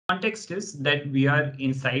Context is that we are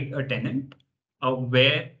inside a tenant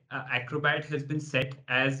where Acrobat has been set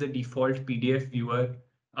as the default PDF viewer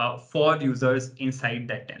for users inside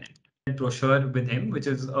that tenant. Brochure with him, which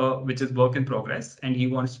is work in progress, and he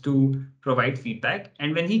wants to provide feedback.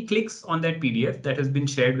 And when he clicks on that PDF that has been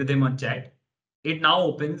shared with him on chat, it now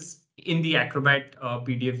opens in the Acrobat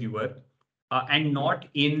PDF viewer and not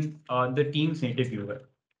in the Teams native viewer.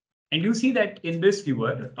 And you see that in this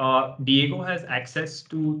viewer, Diego has access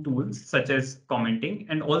to tools such as commenting,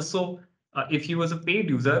 and also if he was a paid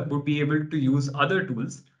user, would be able to use other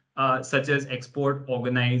tools such as export,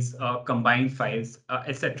 organize, combine files,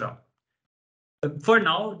 etc. For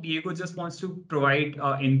now, Diego just wants to provide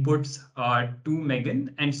inputs to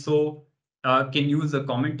Megan, and so can use a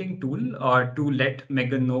commenting tool to let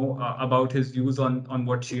Megan know about his views on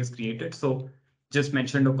what she has created. So just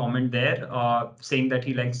mentioned a comment there saying that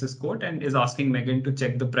he likes this quote and is asking Megan to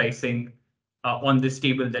check the pricing on this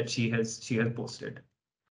table that she has posted.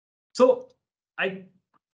 So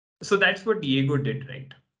that's what Diego did,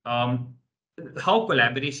 right? How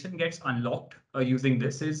collaboration gets unlocked using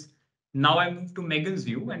this is now I move to Megan's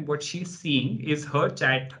view, and what she's seeing is her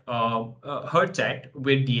chat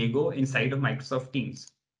with Diego inside of Microsoft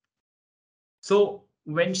Teams. So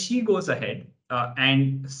when she goes ahead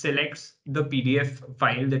and selects the PDF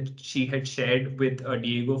file that she had shared with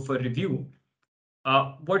Diego for review,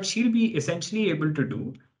 what she'll be essentially able to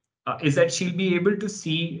do is that she'll be able to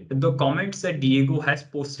see the comments that Diego has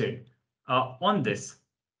posted on this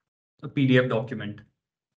PDF document.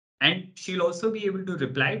 And she'll also be able to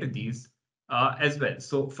reply to these as well.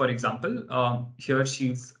 So for example, here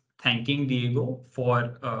she's thanking Diego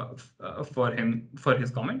for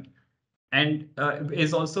his comment, and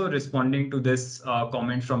is also responding to this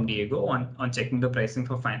comment from Diego on checking the pricing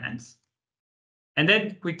for finance. And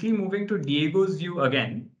then quickly moving to Diego's view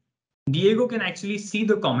again, Diego can actually see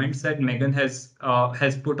the comments that Megan has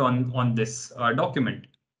put on this document.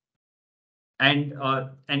 And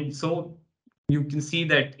so you can see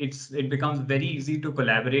that it becomes very easy to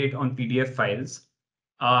collaborate on PDF files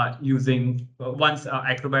using once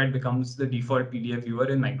Acrobat becomes the default PDF viewer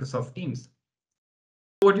in Microsoft Teams.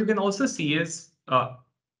 What you can also see is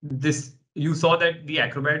this. You saw that the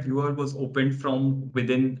Acrobat viewer was opened from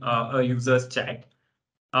within a user's chat.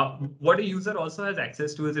 What a user also has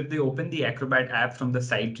access to is if they open the Acrobat app from the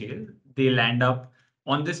side rail, they land up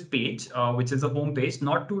on this page, which is a home page,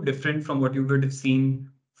 not too different from what you would have seen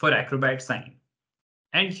for Acrobat Sign.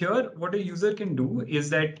 And here, what a user can do is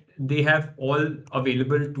that they have all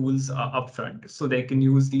available tools up front, so they can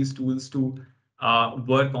use these tools to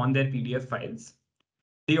work on their PDF files.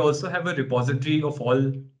 They also have a repository of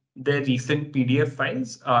all their recent PDF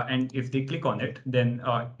files, and if they click on it, then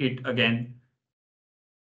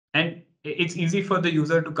and it's easy for the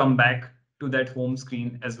user to come back to that home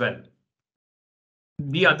screen as well.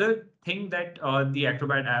 The other thing that the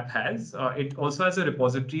Acrobat app has, it also has a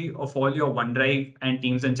repository of all your OneDrive and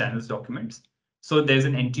Teams and Channels documents. So there's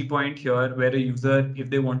an entry point here where a user, if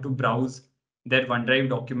they want to browse their OneDrive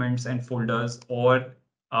documents and folders or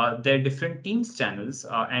their different Teams channels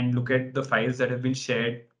and look at the files that have been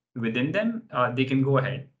shared within them, they can go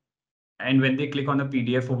ahead. And when they click on the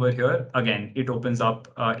PDF over here, again, it opens up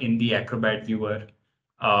in the Acrobat viewer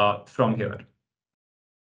from here.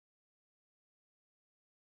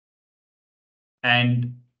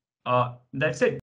 And that's it.